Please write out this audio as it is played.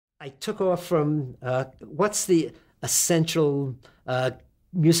I took off from what's the essential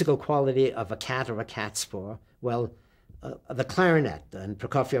musical quality of a cat or a cat's paw? Well, the clarinet, and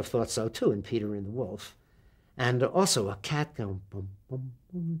Prokofiev thought so too in Peter and the Wolf. And also a cat going boom, boom,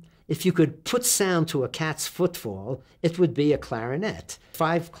 boom. If you could put sound to a cat's footfall, it would be a clarinet.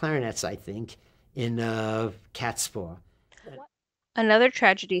 5 clarinets, I think, in cat's paw. Another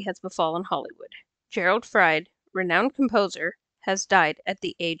tragedy has befallen Hollywood. Gerald Fried, renowned composer, has died at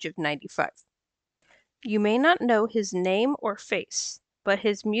the age of 95. You may not know his name or face, but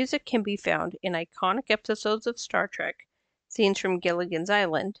his music can be found in iconic episodes of Star Trek, scenes from Gilligan's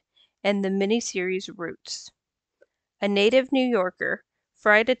Island, and the miniseries Roots. A native New Yorker,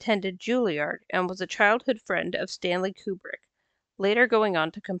 Fried attended Juilliard and was a childhood friend of Stanley Kubrick, later going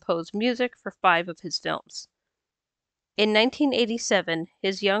on to compose music for 5 of his films. In 1987,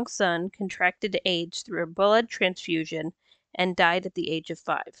 his young son contracted AIDS through a blood transfusion and died at the age of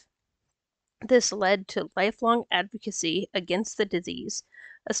 5. This led to lifelong advocacy against the disease,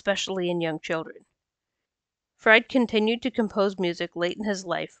 especially in young children. Fried continued to compose music late in his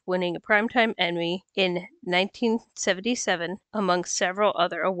life, winning a Primetime Emmy in 1977, among several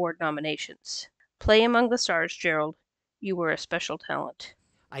other award nominations. Play among the stars, Gerald. You were a special talent.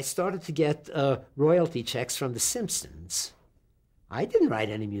 I started to get royalty checks from The Simpsons. I didn't write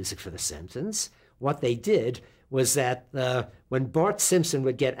any music for The Simpsons. What they did was that when Bart Simpson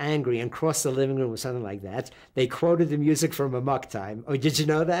would get angry and cross the living room or something like that, they quoted the music from Amok Time. Oh, did you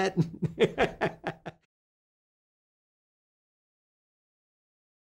know that?